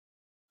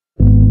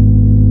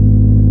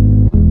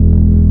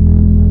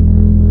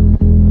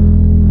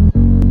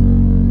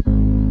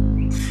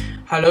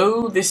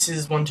Hello, this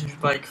is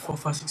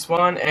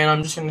 123Blake4561 and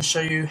I'm just going to show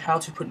you how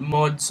to put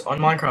mods on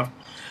Minecraft.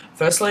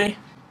 Firstly,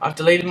 I've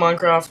deleted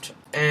Minecraft,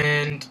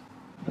 and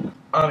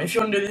if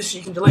you want to do this,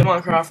 you can delete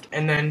Minecraft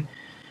and then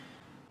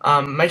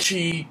make sure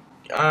you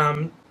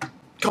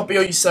copy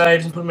all your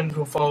saves and put them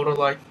into a folder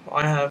like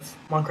I have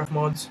Minecraft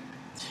mods.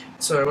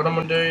 So what I'm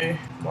going to do,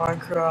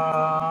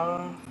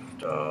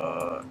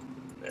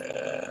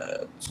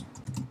 Minecraft.net.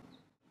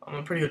 I'm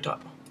a pretty good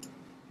typer.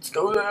 Let's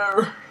go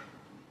there.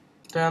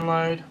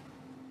 Download.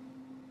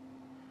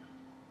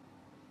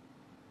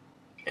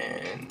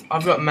 And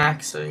I've got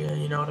Mac, so yeah,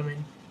 you know what I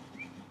mean.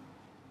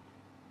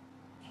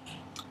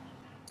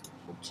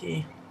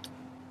 Okay.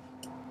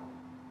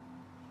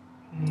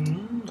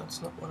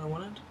 That's not what I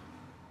wanted.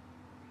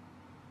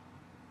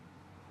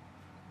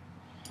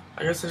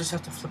 I guess I just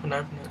have to flip and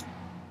open it.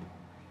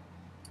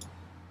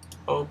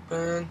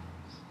 Open.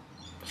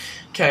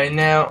 Okay,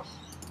 now,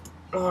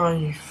 oh,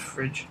 you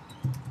fridge.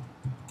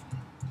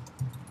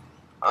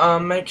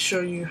 Make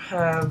sure you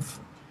have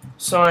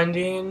signed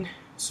in,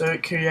 so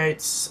it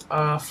creates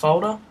a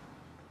folder.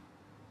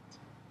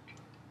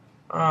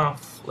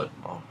 Flip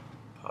my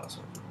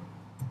password.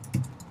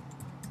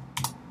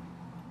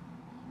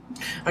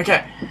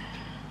 Okay,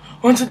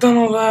 once I've done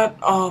all that,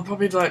 I'll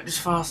probably just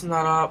fasten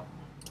that up.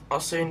 I'll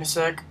see you in a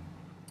sec.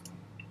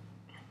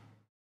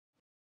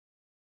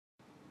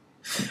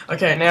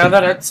 Okay, now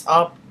that it's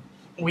up,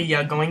 we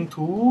are going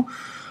to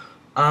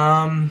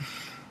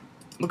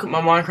look at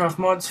my Minecraft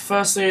mods.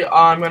 Firstly,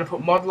 I'm going to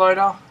put mod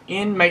loader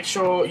in. Make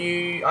sure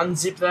you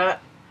unzip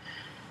that.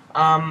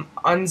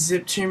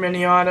 Unzip too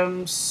many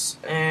items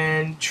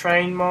and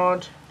train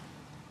mod.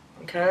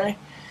 Okay.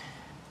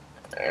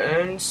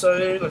 And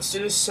so let's do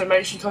this. So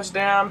make sure you close it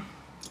down.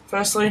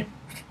 Firstly,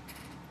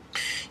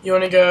 you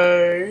want to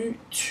go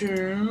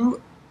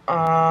to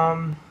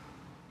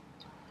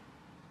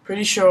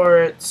pretty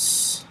sure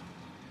it's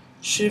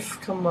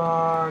Shift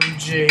Command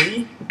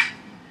G,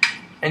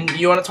 and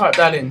you want to type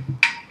that in.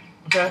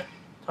 Okay,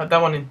 type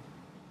that one in.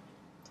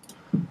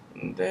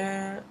 And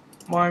there,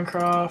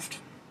 Minecraft.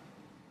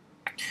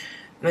 And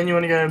then you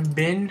want to go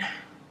bin,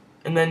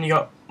 and then you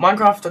got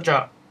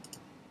Minecraft.jar.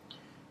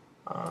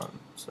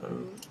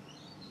 So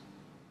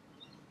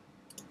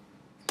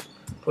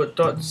put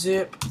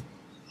 .zip,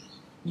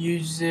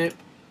 use zip,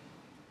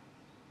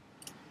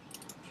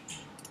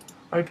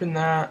 open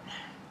that,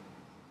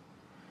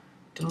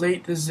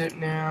 delete the zip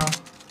now,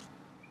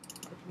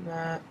 open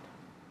that.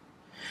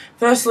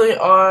 Firstly,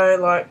 I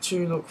like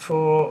to look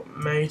for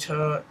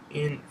meta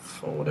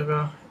inf or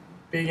whatever,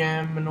 big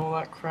M and all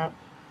that crap.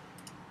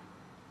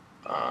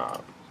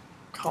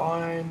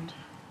 Kind,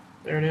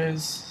 there it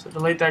is. So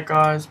delete that,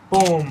 guys.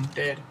 Boom,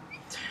 dead.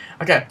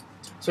 Okay,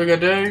 so we're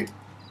gonna do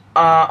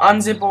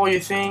unzip all your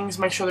things,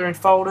 make sure they're in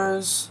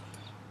folders.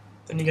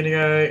 Then you're gonna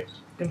go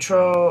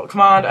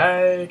Command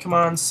A,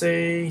 Command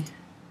C,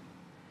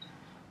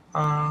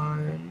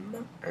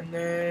 and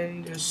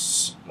then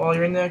just while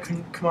you're in there,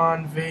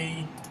 Command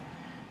V,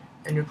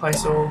 and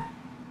replace all.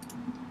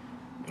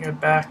 You go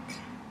back,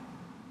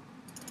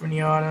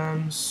 many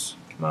items,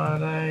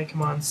 Command A,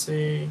 Command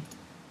C,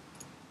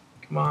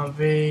 Command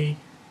V,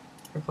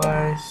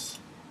 replace,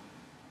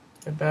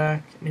 go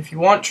back, and if you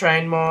want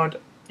train mod,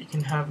 you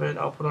can have it.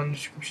 I'll put it on the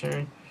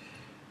description.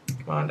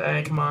 Command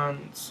A,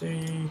 Command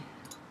C,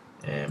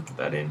 and put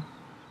that in,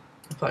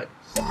 replace,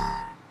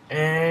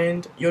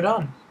 and you're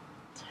done.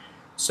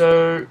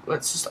 So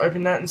let's just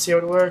open that and see how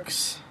it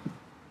works.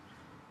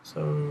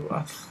 So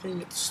I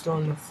think it's still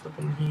in the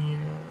flipping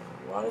here.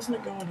 Why doesn't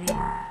it go in here?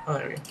 Oh,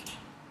 there we go.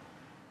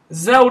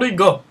 There we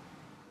go.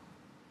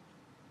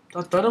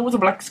 I thought it was a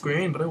black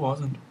screen, but it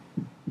wasn't.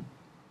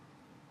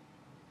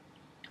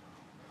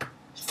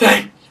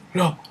 Thank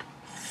you.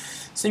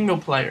 Single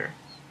player.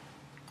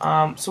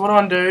 So what I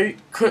want to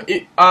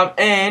do,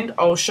 and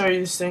I'll show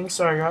you this thing.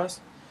 Sorry, guys.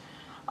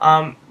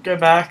 Go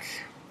back,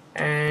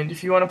 and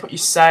if you want to put your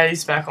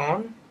saves back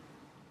on,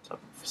 so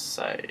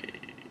save.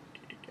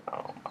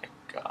 Oh my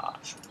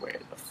gosh, where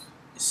the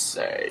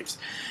saves?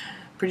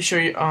 Pretty sure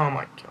you. Oh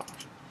my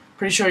gosh.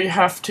 Pretty sure you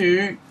have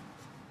to.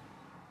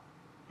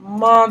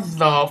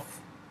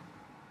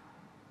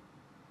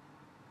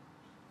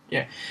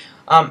 Yeah.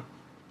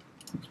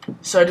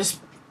 So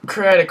just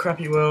create a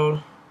crappy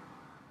world,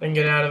 then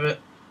get out of it.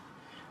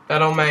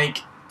 That'll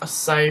make a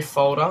save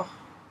folder.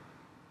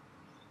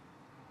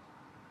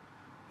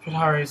 If it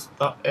hurries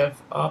the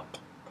F up.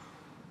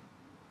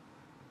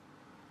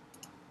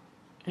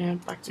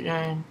 And back to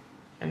game.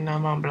 And now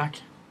I'm on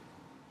black.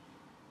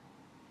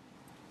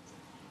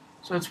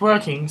 So it's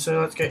working,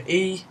 so let's go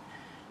E.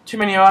 Too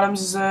many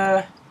items is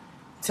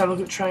let's have a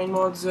look at train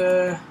mods.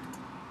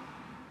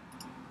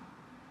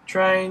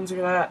 Trains, look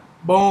at that.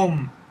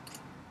 Boom!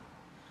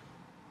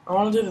 I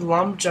want to do the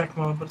lumberjack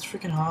mod, but it's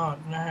freaking hard.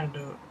 I don't know how to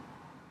do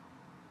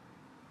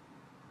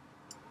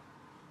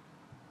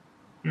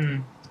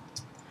it.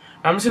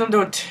 I'm just gonna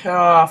do it.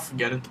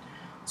 Forget it.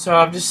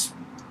 So it's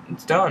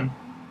done.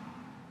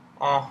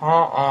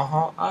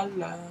 I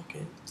like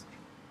it.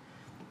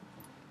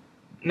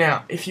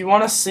 Now, if you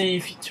want to see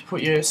if you to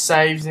put your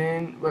saves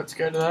in, let's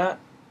go to that.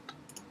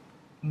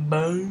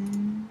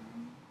 Boom.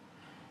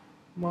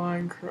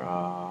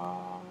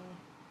 Minecraft.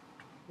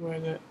 Where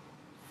the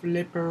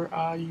flipper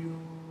are you?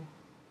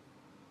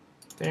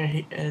 There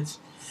he is.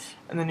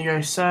 And then you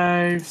go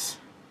saves.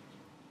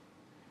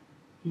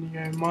 You go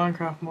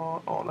Minecraft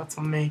mod. Oh, that's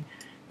on me.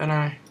 Then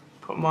I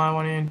put my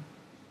one in.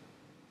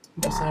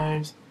 The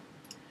saves.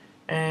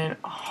 And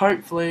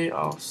hopefully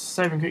I'll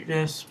save and click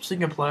this.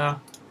 Single player.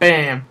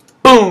 Bam.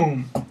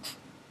 Boom.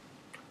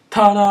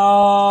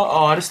 Ta-da!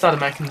 Oh, I just started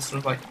making this sort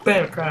of like,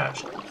 bam, it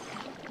crashed.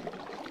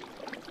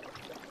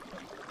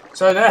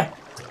 So there.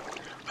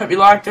 Hope you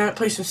liked it.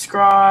 Please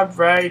subscribe,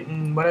 rate,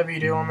 and whatever you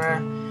do on there.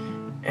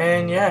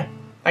 And yeah,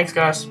 thanks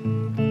guys.